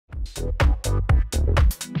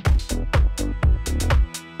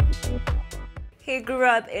He grew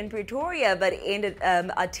up in Pretoria but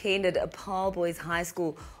attended Paarl Boys High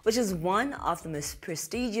School, which is one of the most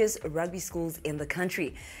prestigious rugby schools in the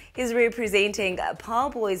country. He's representing Paarl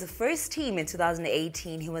Boys' first team in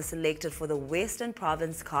 2018. He was selected for the Western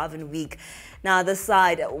Province Carven Week. Now the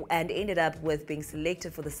side and ended up with being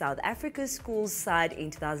selected for the South Africa schools side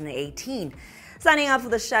in 2018. Signing up for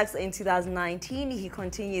the Sharks in 2019, he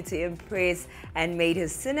continued to impress and made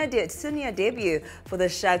his senior debut for the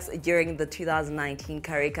Sharks during the 2019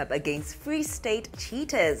 Currie Cup against Free State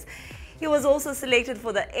Cheetahs. He was also selected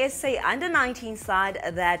for the SA Under-19 side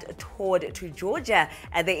that toured to Georgia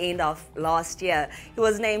at the end of last year. He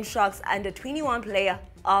was named Sharks Under-21 Player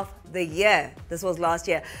of the Year. This was last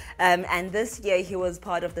year. And this year he was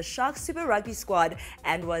part of the Sharks Super Rugby squad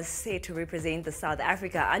and was set to represent the South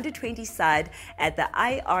Africa Under-20 side at the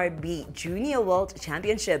IRB Junior World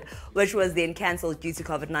Championship, which was then cancelled due to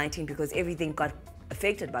COVID-19 because everything got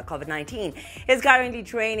affected by COVID-19. He's currently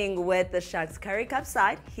training with the Sharks Currie Cup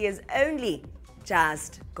side. He has only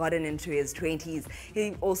just gotten into his 20s.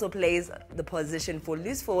 He also plays the position for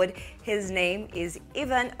loose forward. His name is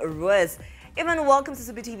Evan Roos. Evan, welcome to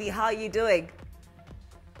Super TV. How are you doing?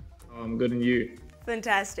 I'm good, and you?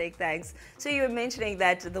 Fantastic, thanks. So you were mentioning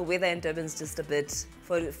that the weather in Durban's just a bit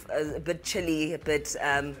chilly, a bit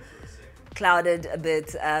clouded, a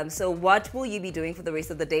bit. So what will you be doing for the rest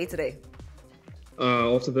of the day today?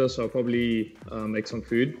 After this, I'll probably make some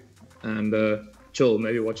food and chill,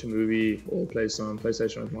 maybe watch a movie or play some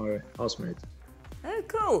PlayStation with my housemate. Oh,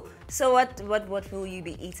 cool. So what will you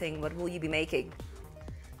be eating? What will you be making?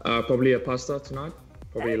 Probably a pasta tonight.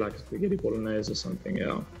 Probably like spaghetti bolognese or something,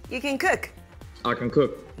 yeah. You can cook? I can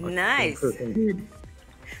cook. Nice. I can cook indeed.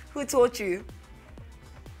 Who taught you?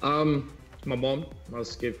 My mom. I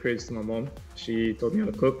must give credit to my mom. She taught me how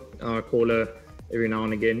to cook. I call her every now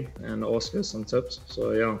and again and ask her some tips.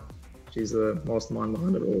 So yeah, she's the mastermind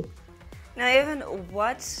behind it all. Now Evan,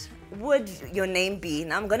 what would your name be?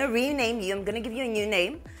 Now I'm going to rename you. I'm going to give you a new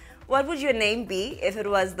name. What would your name be if it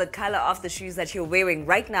was the color of the shoes that you're wearing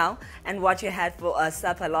right now and what you had for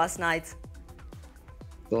supper last night?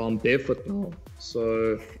 Well, I'm barefoot now,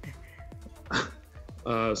 so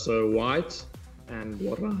so white. And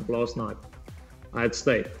what did I have last night? I had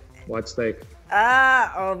steak, white steak.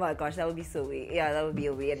 Oh my gosh, that would be so weird. Yeah, that would be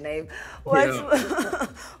a weird name. What's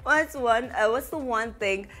the one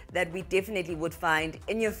thing that we definitely would find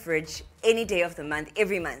in your fridge any day of the month,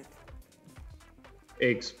 every month?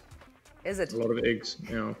 Eggs. Is it? A lot of eggs,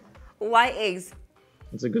 yeah. Why eggs?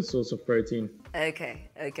 It's a good source of protein. Okay,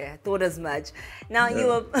 I thought as much. Now you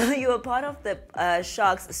were part of the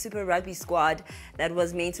Sharks Super Rugby squad that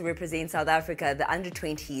was meant to represent South Africa, the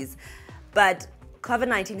under-20s, but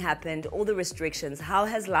COVID-19 happened, all the restrictions. How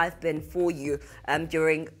has life been for you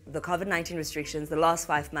during the COVID-19 restrictions the last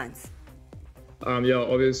 5 months? Yeah,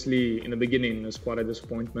 obviously in the beginning it was quite a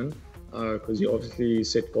disappointment because you obviously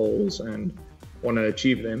set goals and want to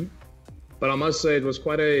achieve them. But I must say it was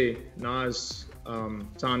quite a nice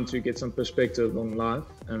time to get some perspective on life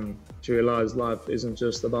and to realize life isn't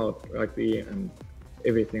just about rugby and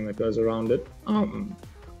everything that goes around it.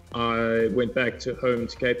 I went back to home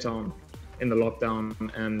to Cape Town in the lockdown,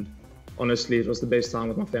 and honestly it was the best time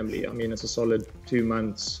with my family. I mean, it's a solid 2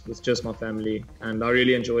 months with just my family and I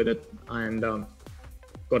really enjoyed it, and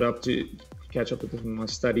got up to catch up with my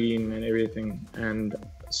studying and everything. And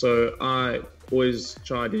so I always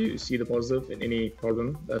try to see the positive in any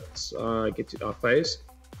problem that I face.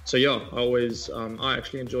 So yeah, I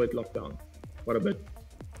actually enjoyed lockdown quite a bit.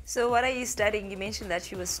 So what are you studying? You mentioned that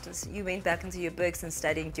you went back into your books and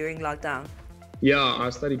studying during lockdown. Yeah, I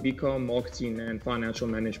studied BCom, marketing and financial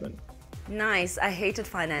management. Nice. I hated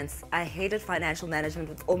finance. I hated financial management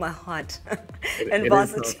with all my heart. And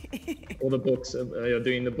varsity. All the books, you're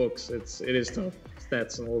doing the books. It is tough.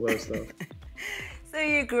 Stats and all those stuff. So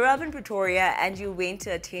you grew up in Pretoria and you went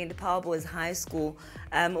to attend Paarl Boys High School.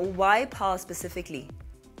 Why Paarl specifically?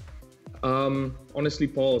 Honestly,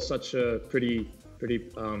 Paarl is such a pretty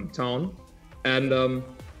town, and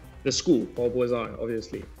the school, Paarl Boys High,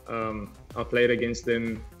 obviously. I played against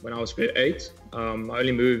them when I was grade 8. I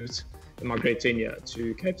only moved in my grade 10 year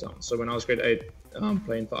to Cape Town. So when I was grade 8,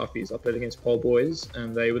 playing for Uffies, I played against Paarl Boys,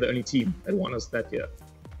 and they were the only team that won us that year.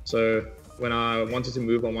 So when I wanted to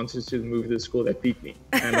move to the school that beat me.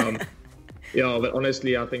 And yeah, but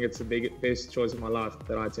honestly, I think it's the best choice of my life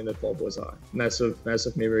that I attended Paarl Boys High. Massive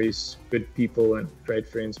memories, good people, and great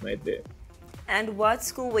friends made there. And what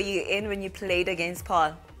school were you in when you played against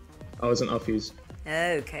Paarl? I was in Uffies.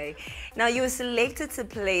 Okay. Now you were selected to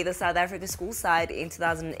play the South Africa school side in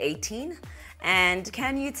 2018 And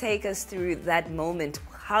can you take us through that moment,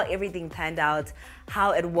 how everything panned out,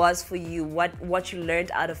 how it was for you, what you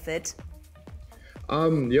learned out of it?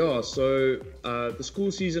 So the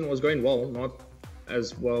school season was going well, not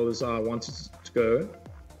as well as I wanted to go.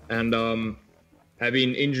 And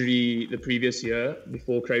having injury the previous year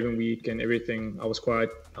before Craven Week and everything, I was quite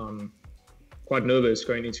nervous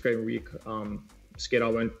going into Craven Week. Scared I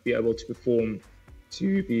won't be able to perform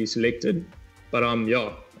to be selected. But I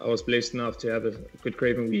was blessed enough to have a good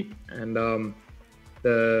Craven Week. And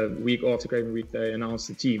the week after Craven Week, they announced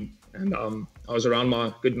the team. And I was around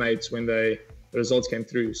my good mates when the results came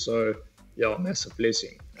through. So massive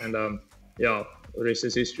blessing. And the rest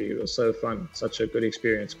is history. It was so fun, such a good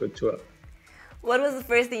experience, good tour. What was the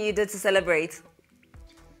first thing you did to celebrate?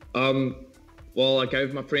 Well, I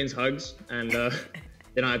gave my friends hugs, and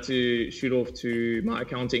then I had to shoot off to my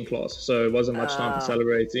accounting class, so it wasn't much time for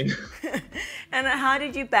celebrating. And how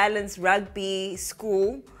did you balance rugby,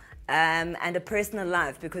 school, and a personal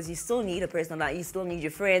life? Because you still need a personal life, you still need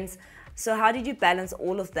your friends. So how did you balance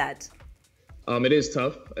all of that? It is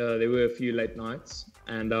tough. There were a few late nights,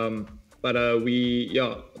 and Paul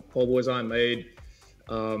Boys I made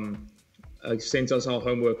sent us our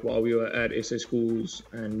homework while we were at SA schools,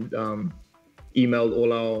 and emailed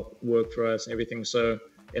all our work for us and everything. So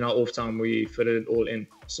in our off time, we fitted it all in.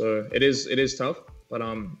 So it is tough, but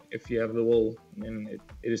if you have the will, then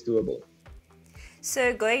it is doable.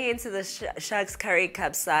 So going into the Sharks Curry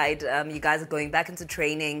Cup side, you guys are going back into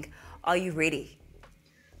training. Are you ready?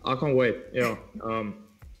 I can't wait.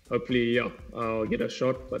 Hopefully, I'll get a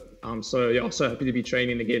shot. But I'm so happy to be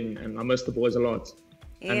training again, and I miss the boys a lot.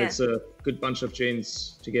 Yeah. And it's a good bunch of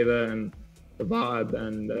gents together, and the vibe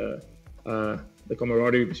and the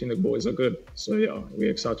camaraderie between the boys are good. So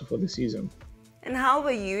we're excited for the season. And how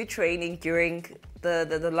were you training during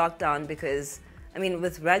the lockdown? Because I mean,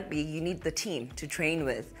 with rugby, you need the team to train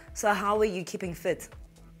with. So how were you keeping fit?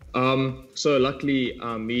 So luckily,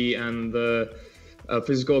 me and the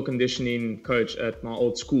physical conditioning coach at my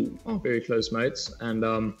old school are very close mates, and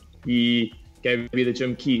he gave me the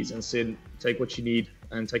gym keys and said, take what you need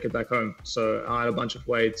and take it back home. So I had a bunch of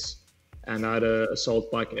weights, and I had a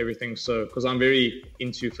assault bike and everything. So, because I'm very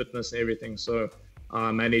into fitness and everything, so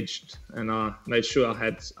I managed and I made sure I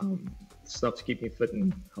had stuff to keep me fit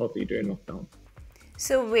and healthy during lockdown.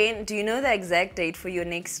 So when, do you know the exact date for your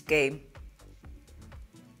next game?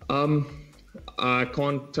 I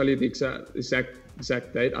can't tell you the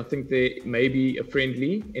exact date. I think there may be a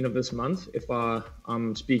friendly end of this month, if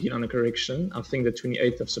I'm speaking under correction. I think the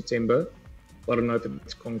 28th of September. I don't know if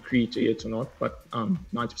it's concrete yet or not, but I'm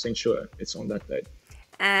 90% sure it's on that date.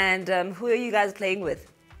 And who are you guys playing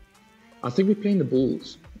with? I think we're playing the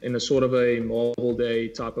Bulls in a sort of a Marvel Day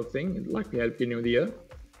type of thing, like we had at the beginning of the year.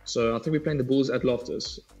 So I think we're playing the Bulls at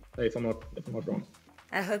Loftus, if I'm not wrong.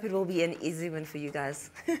 I hope it will be an easy win for you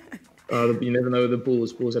guys. You never know, the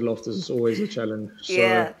Bulls at Loftus is always a challenge.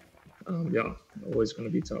 So, always going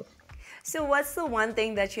to be tough. So what's the one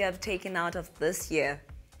thing that you have taken out of this year?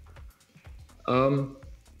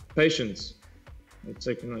 Patience.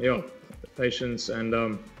 Patience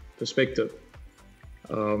and perspective.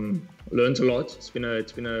 Learned a lot. It's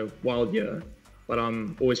been a wild year, but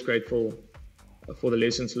I'm always grateful for the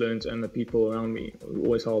lessons learned and the people around me who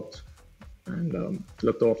always helped and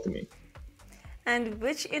looked after me. And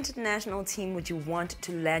which international team would you want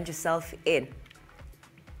to land yourself in?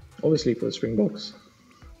 Obviously for the Springboks.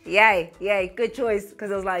 Yay, good choice.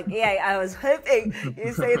 Because I was like, I was hoping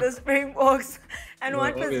you say the Springboks. And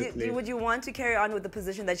what position would you want to carry on with the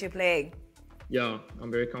position that you're playing? Yeah, I'm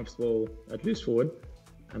very comfortable at loose forward,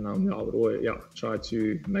 and I would always try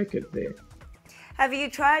to make it there. Have you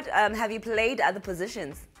played other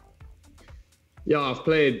positions? Yeah, I've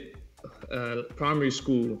played primary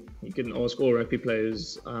school. You can ask all rugby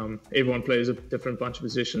players. Everyone plays a different bunch of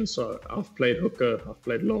positions. So I've played hooker, I've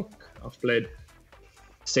played lock, I've played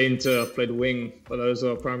centre, I've played wing, but those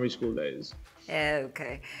are primary school days.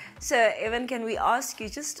 Okay. So, Evan, can we ask you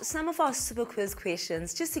just some of our super quiz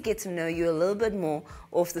questions just to get to know you a little bit more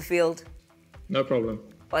off the field? No problem.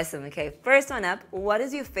 Awesome. Okay. First one up, what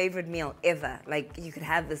is your favorite meal ever? Like, you could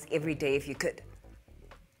have this every day if you could.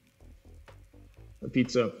 A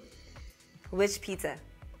pizza. Which pizza?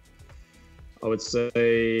 I would say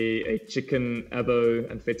a chicken, avo,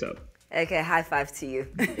 and feta. Okay, high five to you.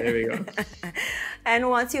 There we go. And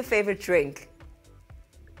what's your favorite drink?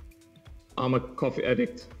 I'm a coffee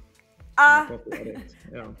addict. Yeah,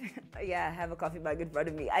 Yeah, I have a coffee mug in front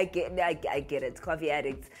of me. I get it, coffee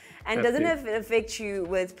addict. And Have doesn't to. it affect you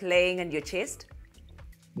with playing on your chest?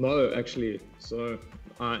 No, actually. So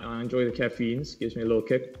I enjoy the caffeines, gives me a little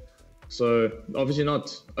kick. So obviously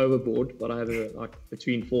not overboard, but I have like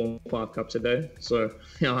between 4 and 5 cups a day. So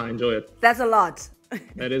yeah, I enjoy it. That's a lot.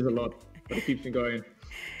 That is a lot, but it keeps me going.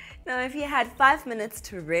 Now, if you had 5 minutes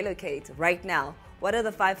to relocate right now, what are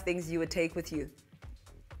the 5 things you would take with you?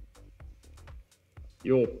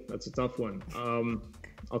 Yo, that's a tough one.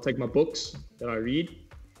 I'll take my books that I read,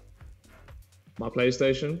 my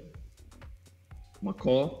PlayStation, my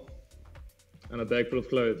car, and a bag full of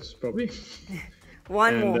clothes, probably.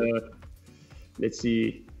 One more. Let's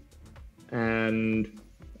see, and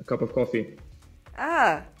a cup of coffee.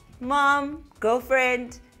 Mom,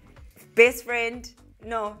 girlfriend, best friend?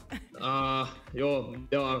 No.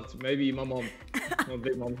 Maybe my mom. I'm a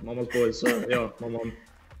big mama's boy, so yeah, my mom.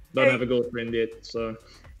 Don't have a girlfriend yet, so.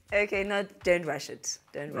 Okay, no, don't rush it.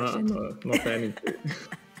 Don't rush it. No, not planning to.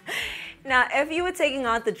 Now, if you were taking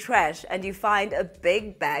out the trash and you find a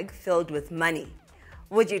big bag filled with money,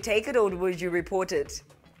 would you take it or would you report it?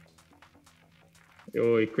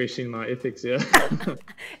 You're questioning my ethics, yeah?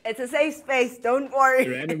 It's a safe space, don't worry.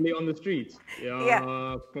 Randomly on the street.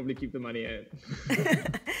 Yeah. Probably keep the money in.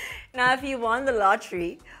 Now, if you won the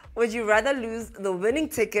lottery, would you rather lose the winning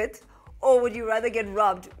ticket or would you rather get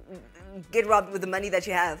robbed with the money that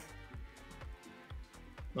you have?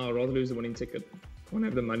 No, I'd rather lose the winning ticket. Want to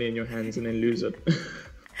have the money in your hands and then lose it.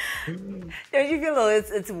 Don't you feel though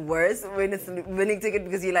it's worse when it's a winning ticket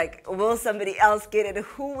because you're like, will somebody else get it?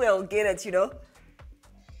 Who will get it, you know?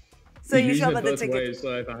 So you show up the ticket. Ways,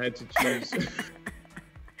 so if I had to choose.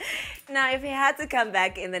 Now, if you had to come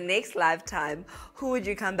back in the next lifetime, who would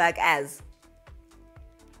you come back as?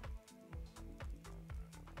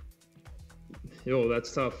 Yo,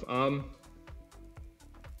 that's tough. I'd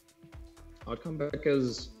come back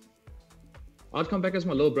as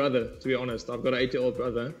my little brother, to be honest. I've got an 8-year-old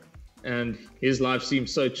brother and his life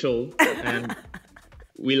seems so chill and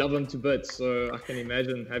we love him to bits. So I can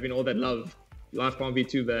imagine having all that love. Life can't be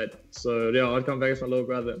too bad. So yeah, I'd come back as my little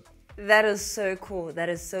brother. That is so cool. That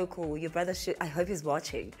is so cool. Your brother I hope he's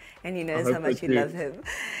watching and he knows how much you love him.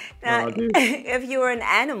 Now, if you were an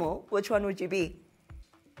animal, which one would you be?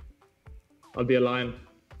 I'd be a lion.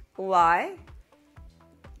 Why?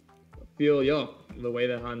 I feel, the way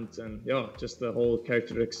they hunt and just the whole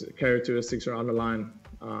characteristics around the lion.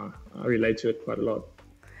 I relate to it quite a lot.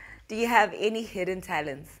 Do you have any hidden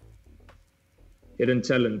talents? Hidden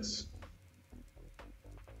talents.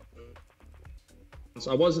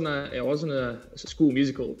 So I was in a school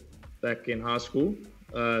musical back in high school.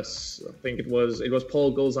 I think it was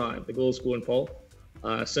Paul Girls High, the girls' school in Paul.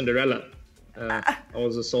 Cinderella. I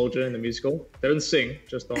was a soldier in the musical. They didn't sing,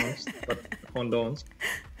 just dance, but I can't dance.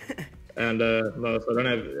 And no, so I don't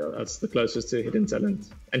have. That's the closest to hidden talent.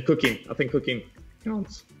 And cooking. I think cooking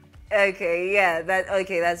counts. Okay, yeah,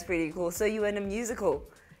 that's pretty cool. So you were in a musical.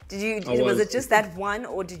 Was it just that one,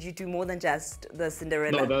 or did you do more than just the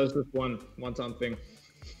Cinderella? No, that was just one-time thing.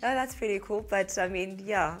 Oh, that's pretty cool. But I mean,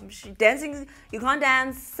 yeah, dancing. You can't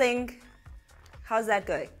dance, sing. How's that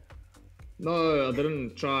going? No, I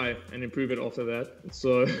didn't try and improve it after that.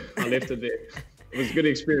 So I left it there. It was a good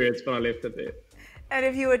experience, but I left it there. And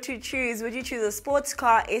if you were to choose, would you choose a sports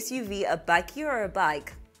car, SUV, a bakkie, or a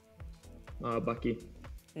bike? Bakkie.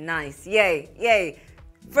 Nice. Yay. Yay.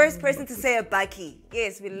 First person to say a bakkie.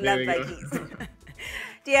 Yes, we love bakkies.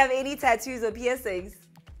 Do you have any tattoos or piercings?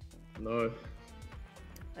 No.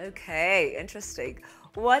 Okay, interesting.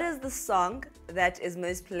 What is the song that is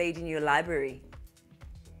most played in your library?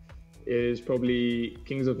 It is probably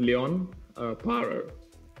Kings of Leon, Pyro.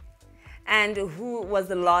 And who was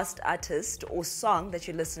the last artist or song that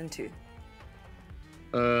you listened to?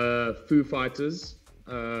 Foo Fighters.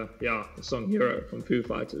 The song Hero from Foo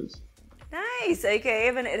Fighters. Nice. Okay,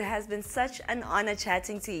 Evan, it has been such an honor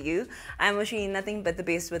chatting to you. I'm wishing you nothing but the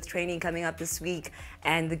best with training coming up this week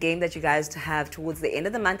and the game that you guys have towards the end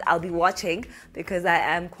of the month. I'll be watching because I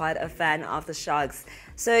am quite a fan of the Sharks.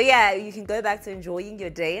 So yeah, you can go back to enjoying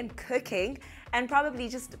your day and cooking and probably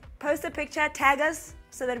just post a picture, tag us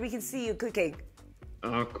so that we can see you cooking.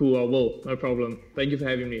 Cool, I will. No problem. Thank you for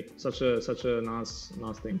having me. Such a nice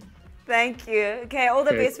thing. Thank you. Okay, all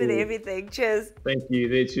the best with everything. Cheers. Thank you.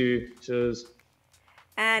 There too. Cheers.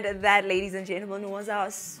 And that, ladies and gentlemen, was our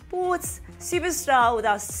sports superstar with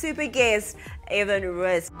our super guest, Evan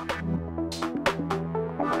Roos.